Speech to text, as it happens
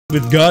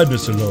with God,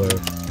 Mr. Lawyer.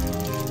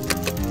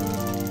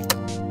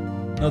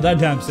 No, that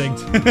damn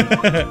synced.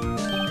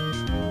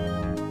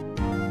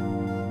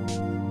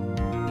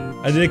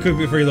 I did it quick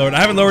before you lowered.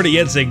 I haven't lowered it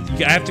yet,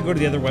 synced. I have to go to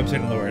the other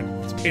website and lower it.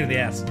 It's a pain in the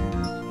ass.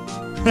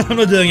 I'm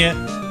not doing it.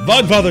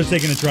 Vogfather's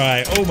taking a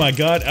try. Oh my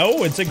god.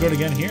 Oh, it's going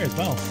again here as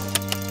well.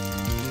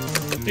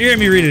 You're hearing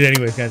me read it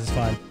anyways, guys. It's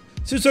fine.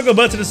 Two circle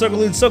butts and a circle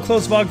lead. So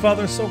close,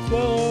 Vogfather. So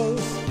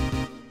close.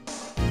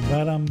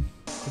 Ba-dum.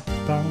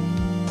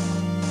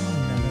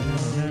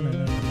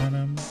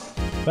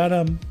 Ba-dum.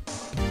 Ba-dum.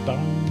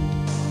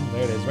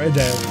 There it is, right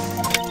there.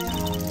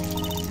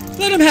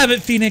 Let him have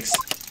it, Phoenix.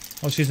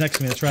 Oh, she's next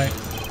to me. That's right.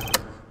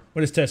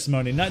 What is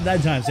testimony? Not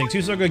that time. Saying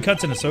two so good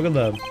cuts and a so good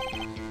love.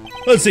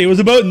 Let's see. It was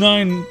about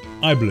 9,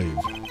 I believe.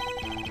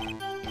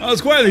 I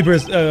was quietly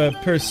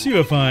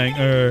pursuifying,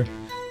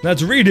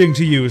 that's reading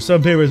to you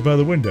some papers by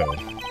the window.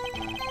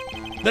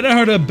 Then I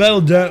heard a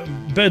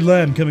bed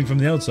lamb coming from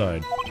the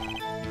outside.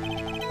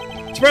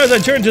 Surprised, I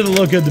turned to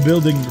look at the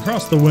building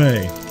across the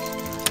way.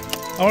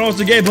 I want to watch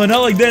the gameplay,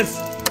 not like this.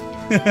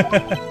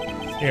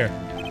 Here.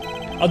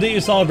 I'll do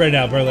you solid right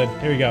now, Berlin.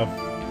 Here we go.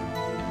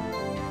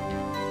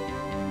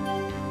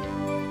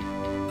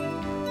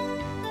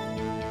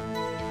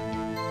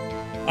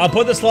 I'll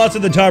put the slots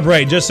at the top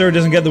right, just so it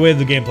doesn't get in the way of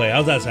the gameplay.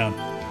 How's that sound?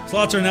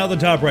 Slots are now at the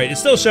top right. It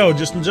still showed,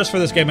 just for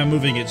this game I'm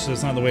moving it so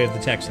it's not in the way of the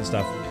text and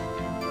stuff.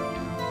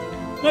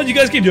 No, you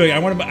guys keep doing it.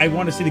 I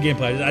want to see the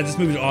gameplay. I just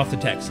moved it off the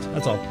text.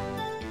 That's all.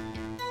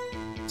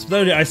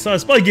 I saw a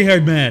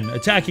spiky-haired man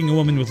attacking a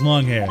woman with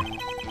long hair.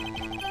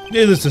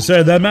 Needless to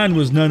say, that man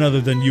was none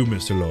other than you,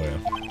 Mr. Lawyer.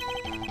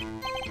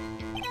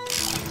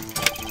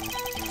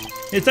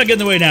 It's not getting in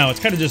the way now. It's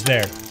kind of just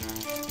there.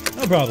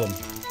 No problem.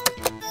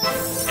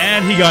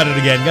 And he got it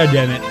again. God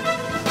damn it.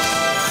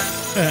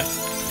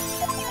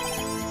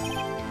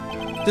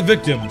 The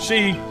victim.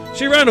 She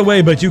ran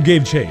away, but you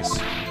gave chase.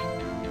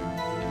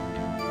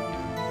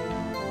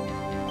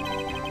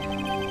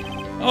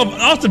 Oh,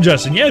 awesome,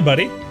 Justin. Yeah,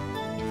 buddy.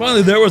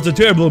 Finally, there was a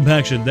terrible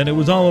impaction. Then it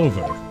was all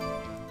over.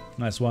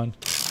 Nice one.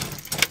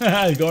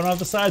 Going off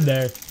the side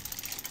there.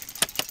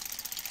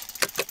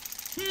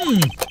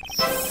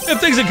 If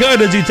things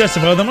occurred as you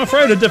testified, I'm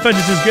afraid the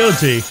defendant is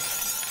guilty.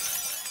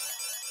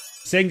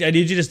 Saying, I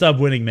need you to stop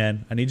winning,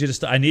 man. I need you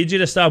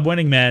to stop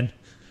winning, man.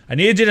 I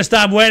need you to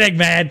stop winning,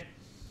 man.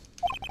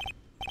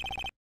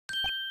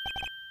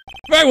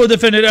 Very well,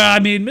 defendant.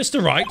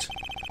 Mr. Wright.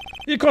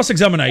 Your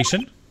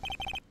cross-examination.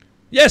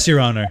 Yes, Your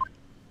Honor.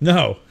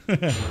 No.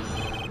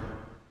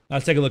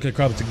 Let's take a look at the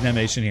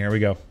cross-examination here. Here we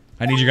go.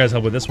 I need your guys'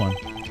 help with this one.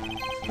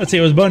 Let's see,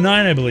 it was about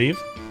 9, I believe.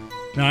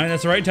 9,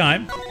 that's the right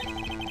time.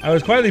 I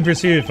was quietly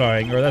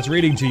pursuing, or that's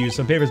reading to you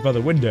some papers by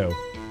the window.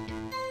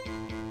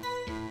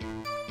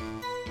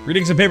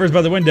 Reading some papers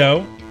by the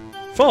window.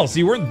 False,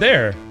 you weren't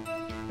there.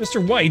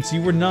 Mr. White,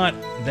 you were not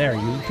there,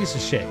 you piece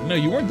of shit. No,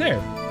 you weren't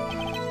there.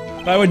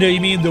 By window, you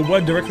mean the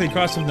one directly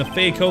across from the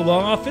Fayco Law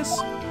Office?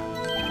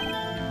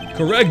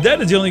 Correct,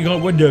 that is the only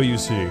window you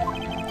see.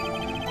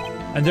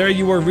 And there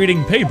you were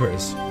reading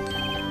papers.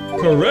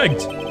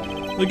 Correct.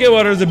 The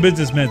Gatewater is a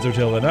businessman's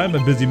hotel, and I'm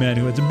a busy man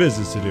who has a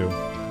business to do.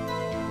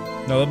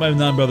 No, let my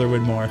non-brother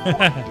win more.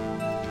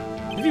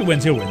 If he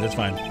wins, he'll win, that's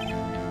fine.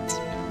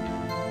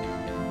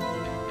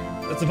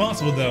 That's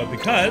impossible, though,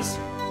 because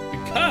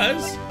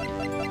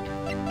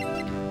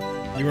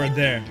you weren't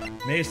there.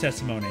 May's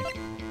testimony.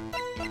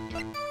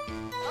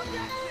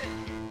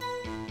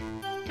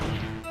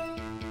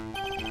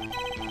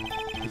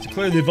 It's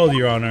clearly fault,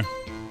 Your Honor.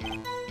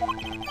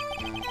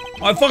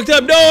 Oh, I fucked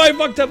up! No, I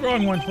fucked up!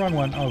 Wrong one, wrong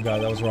one. Oh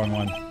god, that was the wrong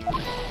one.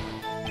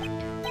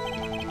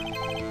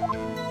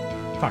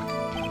 Fuck.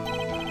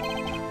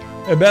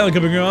 A battle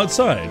coming from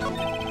outside.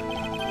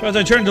 As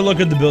I turned to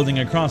look at the building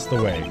across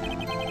the way,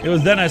 it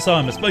was then I saw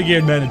him, a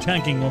spiky-haired man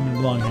attacking a woman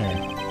with long hair.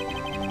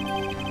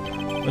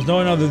 It was no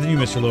one other than you,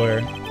 Mr.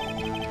 Lawyer.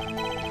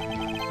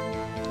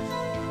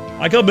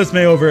 I called Miss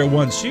May over at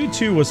once. She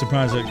too was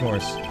surprised, of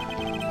course.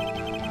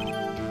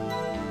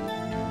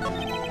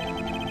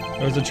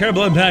 There was a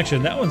terrible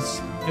impaction. It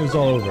was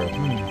all over.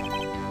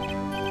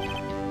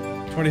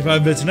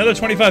 25 bits. Another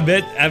 25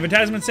 bit.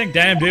 Advertisement sync.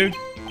 Damn, dude.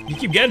 You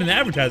keep getting an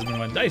advertisement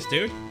on dice,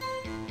 dude.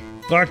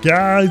 Fuck,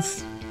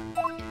 guys.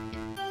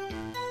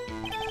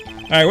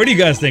 Alright, what do you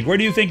guys think? Where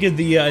do you think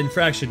the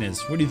infraction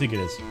is? Where do you think it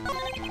is?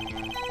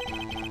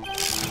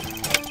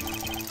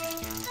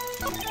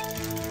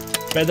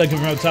 Bed lamb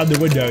coming from outside the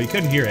window. You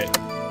couldn't hear it.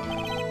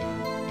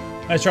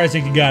 Let's try to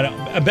think you got it.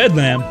 A bed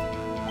lamb.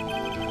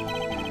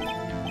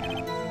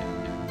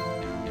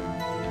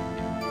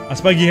 A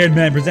spiky-haired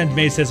man presents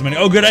May's testimony.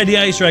 Oh, good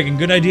idea, Ice Dragon.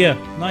 Good idea.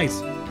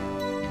 Nice.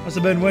 Must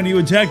have been when you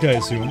attacked, I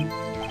assume.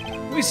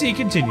 We see.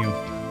 Continue.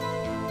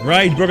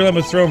 Right, Brooklyn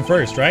was thrown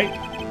first, right?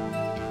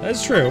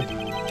 That's true.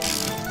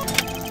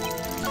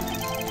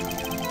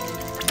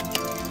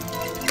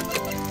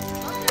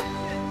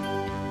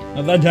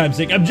 At that time,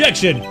 saying,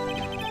 objection!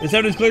 This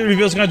evidence clearly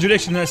reveals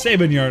contradiction in that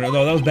statement, Your Honor.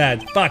 No, that was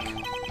bad. Fuck.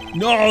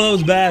 No, that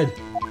was bad.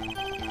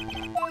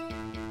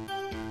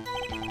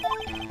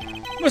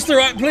 Mr.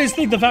 Wright, please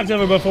think the facts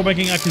over before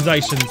making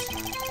accusations.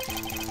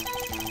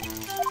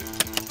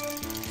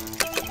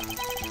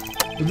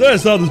 But then I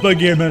saw this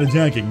bug-eared man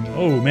attacking.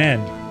 Oh,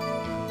 man.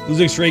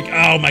 Losing streak.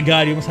 Oh, my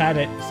God. You almost had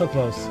it. So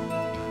close.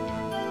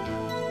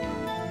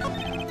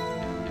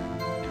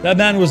 That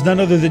man was none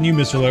other than you,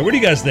 Mr. Lawyer. What do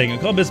you guys think? I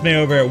called Miss May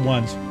over at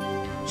once.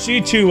 She,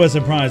 too, was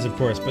surprised, of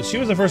course. But she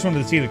was the first one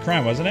to see the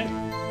crime, wasn't it?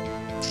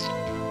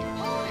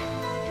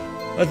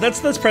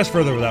 Let's press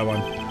further with that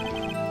one.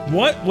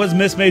 What was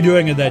Miss May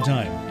doing at that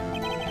time?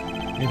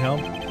 Need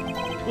help?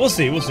 We'll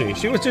see, we'll see.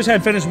 She just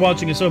had finished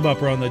watching a soap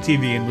opera on the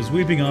TV and was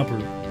weeping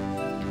openly.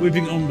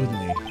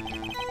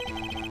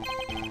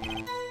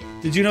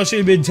 Did you know she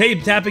had been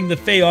tapping the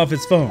Fae off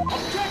his phone?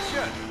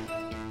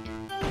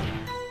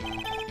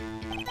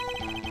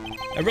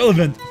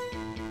 Irrelevant.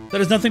 That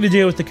has nothing to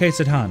do with the case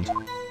at hand.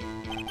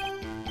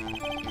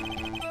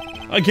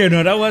 I care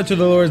not. I'll answer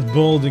the Lord's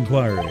bold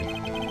inquiry.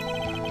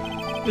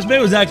 Miss May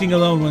was acting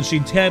alone when she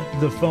tapped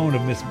the phone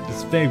of this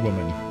Fae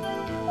woman.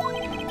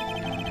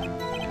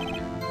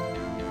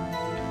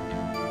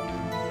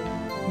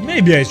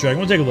 Maybe Ice Dragon.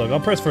 We'll take a look. I'll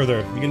press further.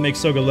 You can make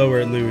Soga lower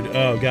at lewd.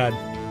 Oh, God.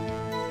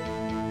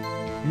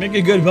 You make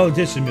a good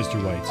politician, Mr.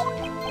 White.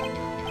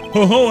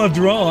 Ho ho,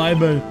 after all,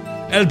 I'm a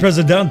El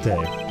Presidente.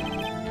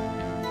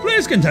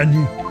 Please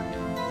continue.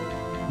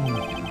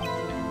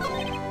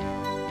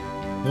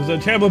 It was a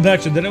terrible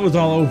impaction, then it was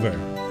all over.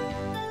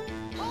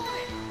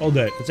 Hold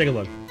it. Let's take a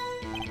look.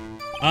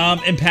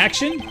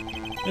 Impaction?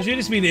 Does you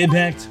just mean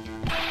impact?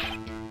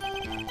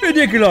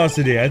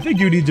 Ridiculosity. I think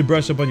you need to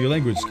brush up on your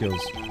language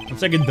skills. On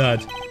second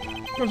thought,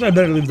 perhaps I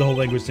better leave the whole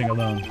language thing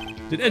alone.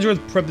 Did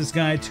Edgeworth prep this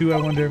guy too, I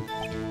wonder?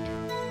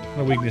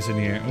 What a weakness in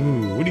here.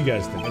 Ooh, what do you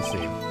guys think? Let's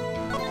see.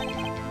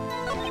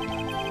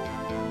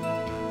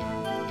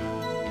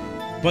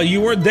 But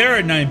you weren't there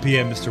at 9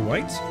 p.m., Mr.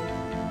 White.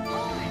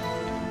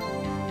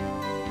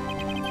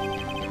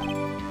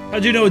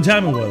 How'd you know what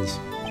time it was?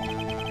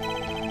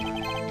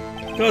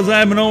 Because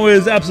I'm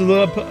always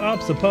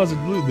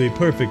absolutely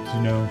perfect,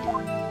 you know.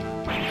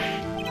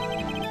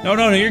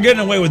 No, you're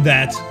getting away with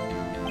that.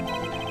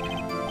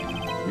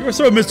 You are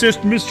so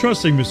mistrusting,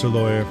 Mr.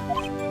 Lawyer.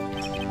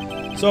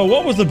 So,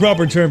 what was the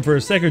proper term for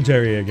a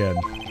secretary again?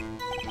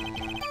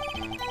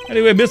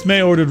 Anyway, Miss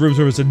May ordered room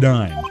service at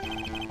 9.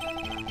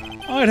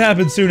 Oh, it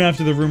happened soon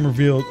after the room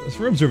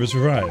service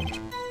arrived.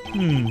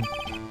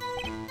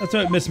 That's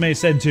what Miss May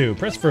said too.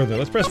 Press further.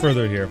 Let's press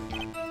further here.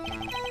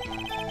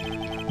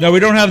 No, we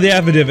don't have the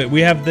affidavit.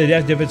 We have the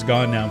affidavit's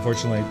gone now,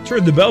 unfortunately.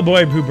 Sure, the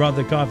bellboy who brought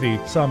the coffee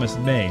saw Miss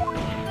May.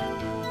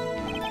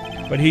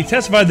 But he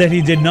testified that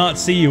he did not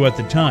see you at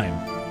the time.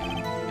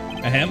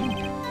 Ahem?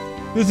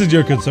 This is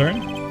your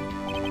concern?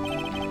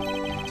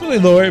 Silly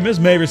lawyer, Miss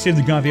May received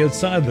the coffee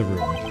outside the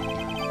room.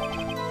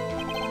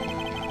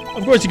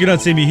 Of course you cannot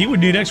see me. He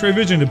would need X-ray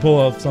vision to pull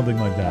off something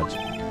like that.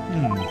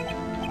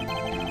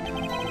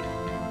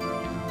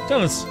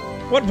 Tell us,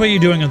 what were you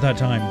doing at that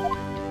time?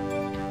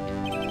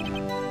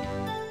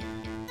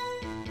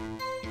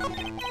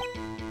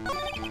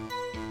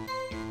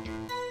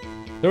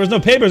 There was no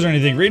papers or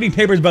anything. Reading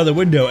papers by the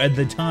window at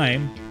the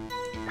time.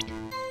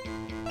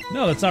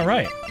 No, that's not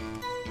right.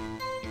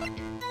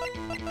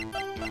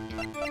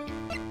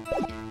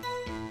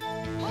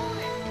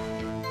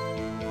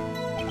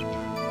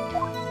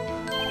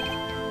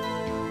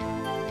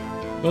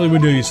 The only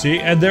window you see,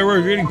 and there were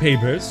reading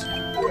papers.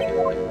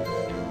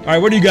 All right,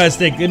 what do you guys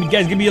think?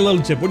 Guys, give me a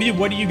little tip. What do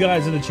you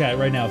guys in the chat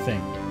right now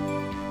think?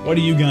 What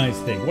do you guys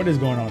think? What is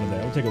going on in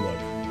there? We'll take a look.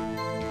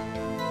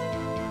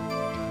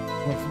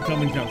 From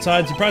coming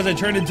outside. Surprised I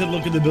turned into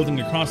look at the building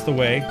across the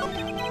way.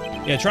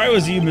 Yeah, try it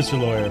was you, Mr.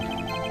 Lawyer.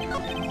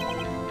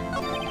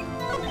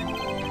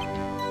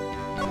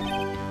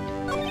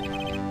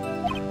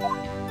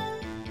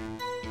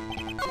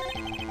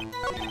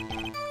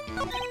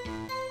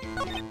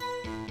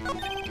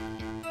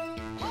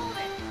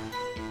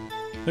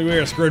 I think we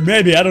are screwed.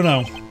 Maybe, I don't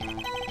know.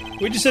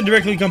 We just said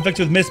directly conflicts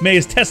with Miss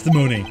May's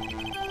testimony.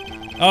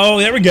 Oh,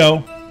 there we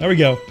go. There we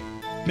go.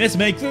 Miss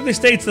May clearly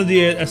states that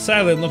the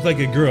assailant looked like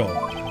a girl.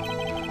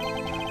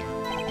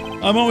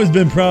 I've always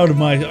been proud of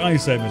my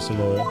eyesight, Mr.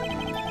 Lawyer.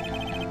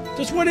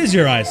 Just what is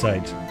your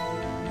eyesight?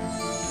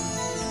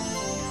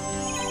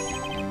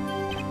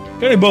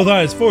 Cutting both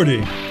eyes,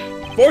 40.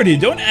 40?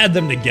 Don't add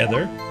them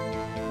together.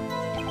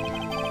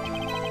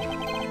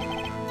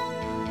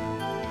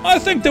 I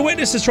think the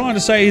witness is trying to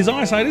say his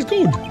eyesight is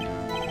good.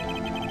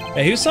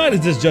 Hey, whose side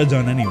is this judge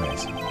on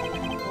anyways?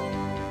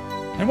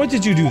 And what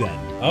did you do then?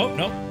 Oh,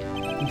 no.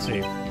 Let's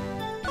see.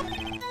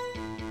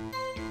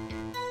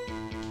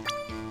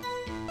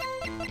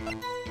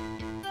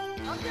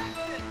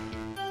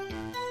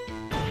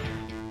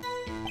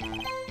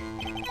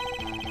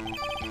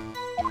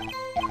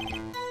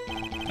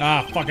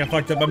 Ah, fuck, I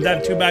fucked up. I'm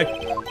down 2 back.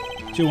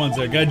 2 ones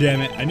there. God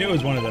damn it. I knew it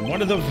was one of them.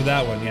 One of them for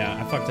that one.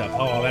 Yeah, I fucked up.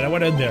 Oh, man, I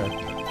went in there.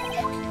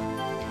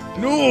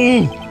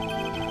 No!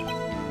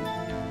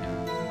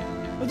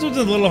 This one's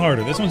a little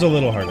harder. This one's a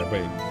little harder.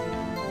 Wait.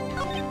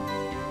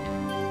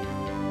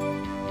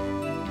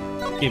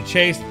 Give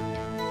chase.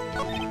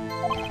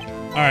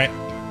 Alright.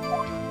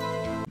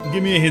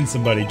 Give me a hint,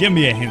 somebody. Give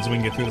me a hint so we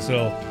can get through this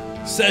little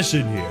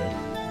session here.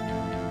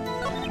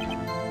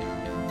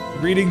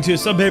 reading to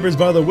some papers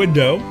by the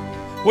window.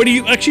 What do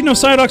you actually no,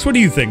 Psydox? What do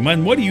you think,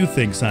 man? What do you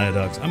think,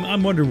 Psydox?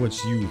 I'm wondering what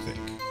you think.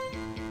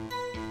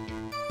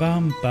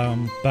 Bum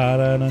bum ba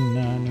da na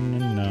na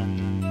na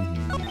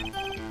na.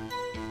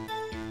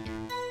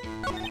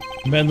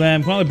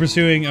 Bedlam, quietly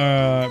pursuing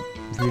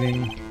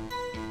reading.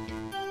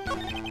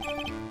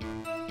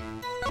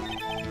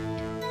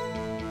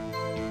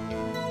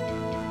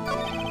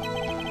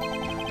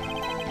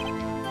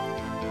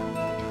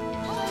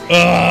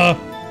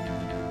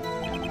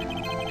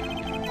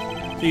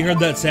 So you heard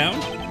that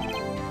sound?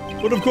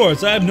 But of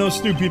course, I have no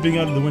Snoop peeping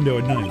out of the window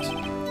at night.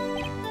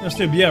 No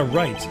Snoop, yeah,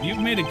 right. You've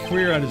made a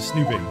career out of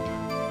snooping.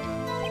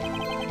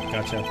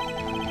 Gotcha.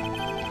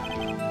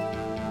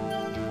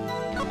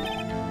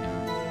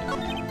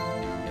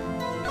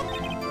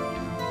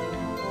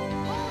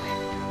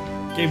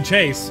 Gave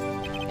chase.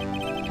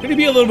 Could he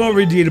be a little more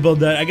redeemable?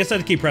 That I guess I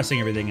have to keep pressing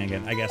everything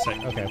again. I guess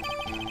okay.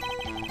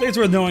 I think it's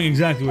worth knowing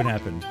exactly what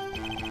happened.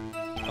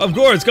 Of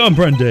course,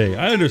 comprende.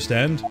 I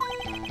understand.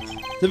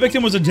 The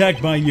victim was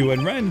attacked by you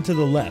and ran to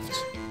the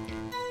left.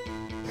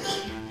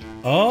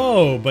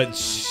 Oh, but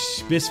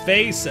Miss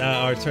May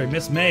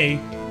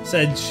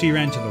said she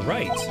ran to the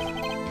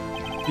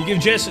right. You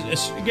gave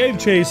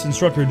chase and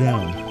struck her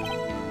down.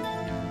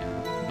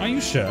 Are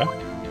you sure?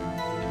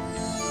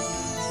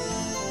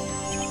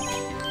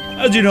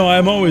 As you know, I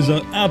am always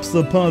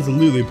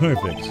absolutely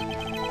perfect.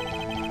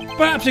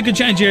 Perhaps you could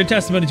change your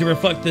testimony to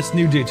reflect this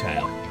new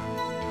detail.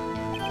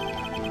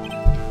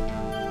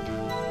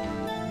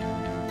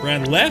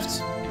 Ran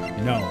left?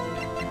 No.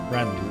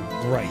 Ran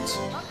right.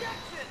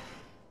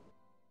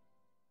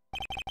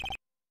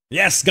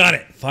 Yes, got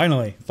it!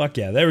 Finally. Fuck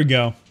yeah, there we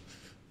go.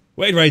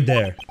 Wait right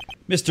there.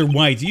 Mr.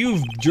 White,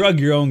 you've drug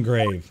your own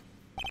grave.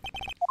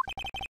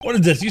 What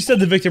is this? You said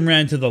the victim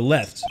ran to the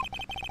left.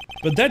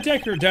 But that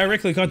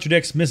directly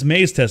contradicts Miss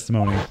May's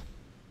testimony.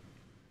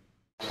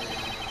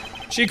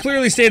 She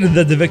clearly stated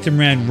that the victim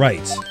ran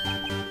right.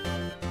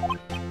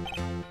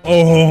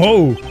 Oh ho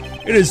ho!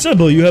 It is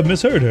simple, you have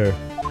misheard her.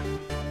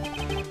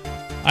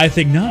 I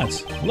think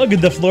not. Look at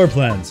the floor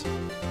plans.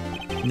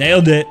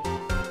 Nailed it.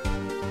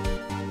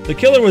 The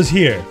killer was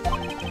here.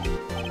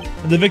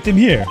 And the victim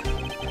here.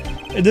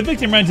 If the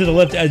victim ran to the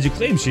left as you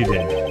claim she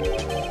did,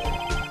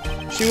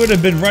 she would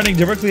have been running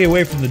directly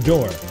away from the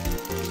door.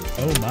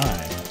 Oh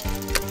my.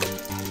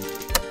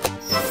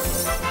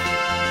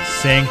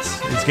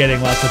 Synced. It's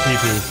getting lots of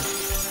pee-poo.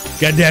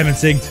 God damn it,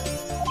 synced.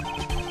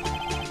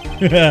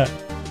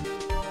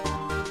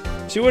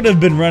 She would have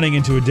been running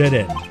into a dead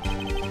end.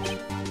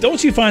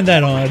 Don't you find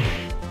that odd?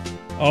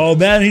 Oh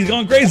man, he's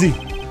gone crazy.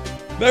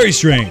 Very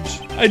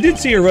strange. I did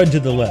see her run to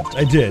the left.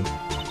 I did.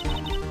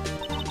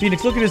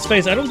 Phoenix, look at his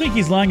face. I don't think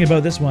he's lying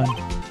about this one.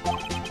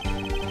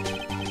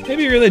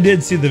 Maybe he really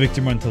did see the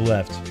victim run to the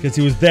left, because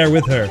he was there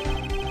with her.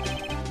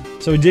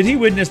 So did he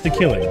witness the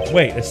killing?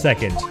 Wait a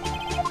second.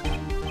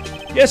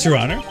 Yes, Your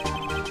Honor.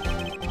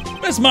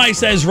 Miss Mai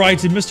says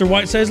right and Mr.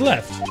 White says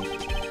left.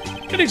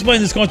 Can you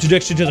explain this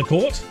contradiction to the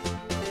court?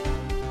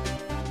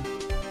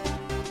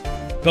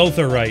 Both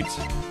are right.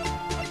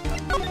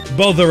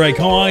 Both are right.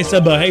 Come on,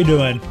 Seba, how you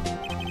doing?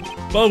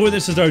 Both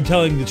witnesses are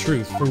telling the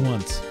truth for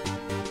once.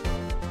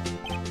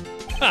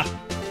 Ha!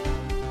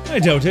 I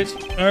doubt it.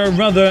 Or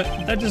rather,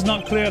 that does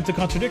not clear up the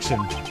contradiction.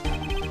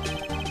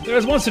 There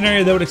is one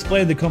scenario that would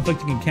explain the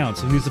conflicting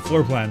accounts and use the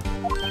floor plan.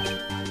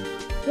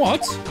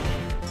 What?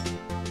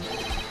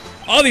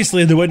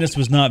 Obviously, the witness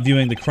was not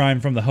viewing the crime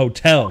from the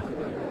hotel.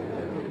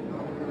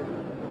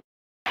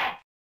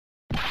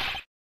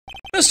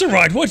 Mr.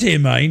 Wright, what do you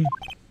mean?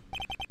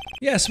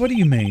 Yes, what do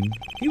you mean?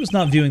 He was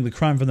not viewing the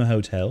crime from the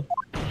hotel.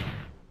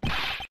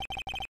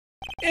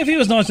 If he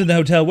was not in the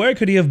hotel, where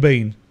could he have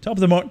been? Top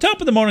of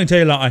the morning to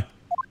you, latte.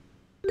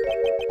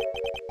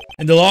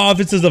 In the law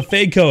offices of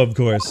Faco, of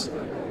course.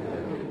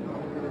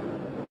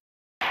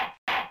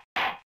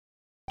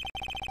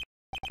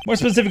 More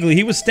specifically,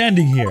 he was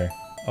standing here.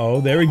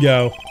 Oh, there we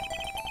go.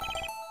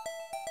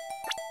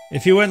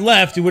 If he went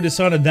left, he would have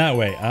sounded that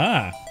way.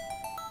 Ah.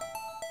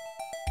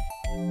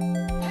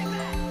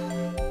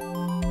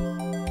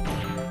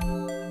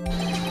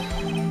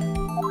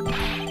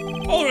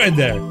 All right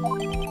there.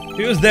 If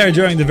he was there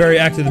during the very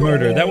act of the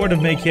murder, that would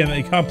have made him an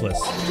accomplice.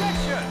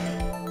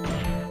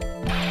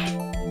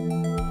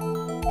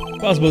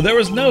 Possible. There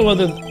was none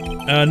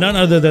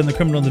other than the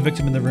criminal and the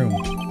victim in the room.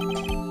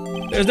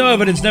 There's no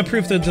evidence, no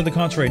proof to the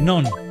contrary.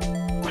 None.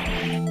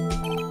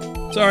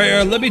 Sorry,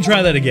 let me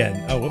try that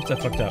again. Oh, whoops, I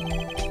fucked up.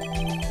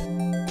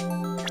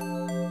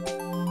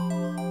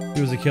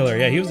 He was a killer.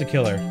 Yeah, he was a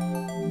killer.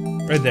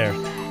 Right there.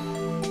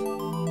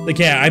 Like,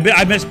 yeah,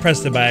 I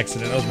mispressed it by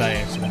accident. That was by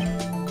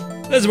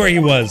accident. This is where he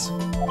was.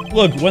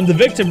 Look, when the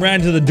victim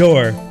ran to the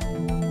door,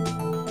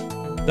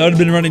 that would have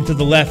been running to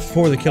the left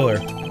for the killer.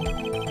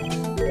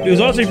 If he was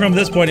watching from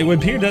this point, it would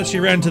appear that she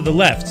ran to the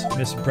left,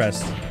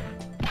 mispressed.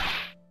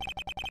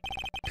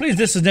 Please,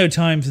 this is no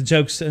time for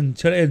jokes and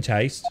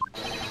taste.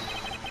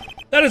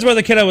 That is where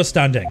the killer was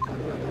standing.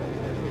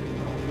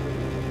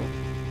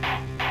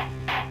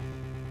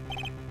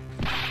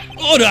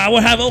 Order, I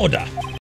will have order.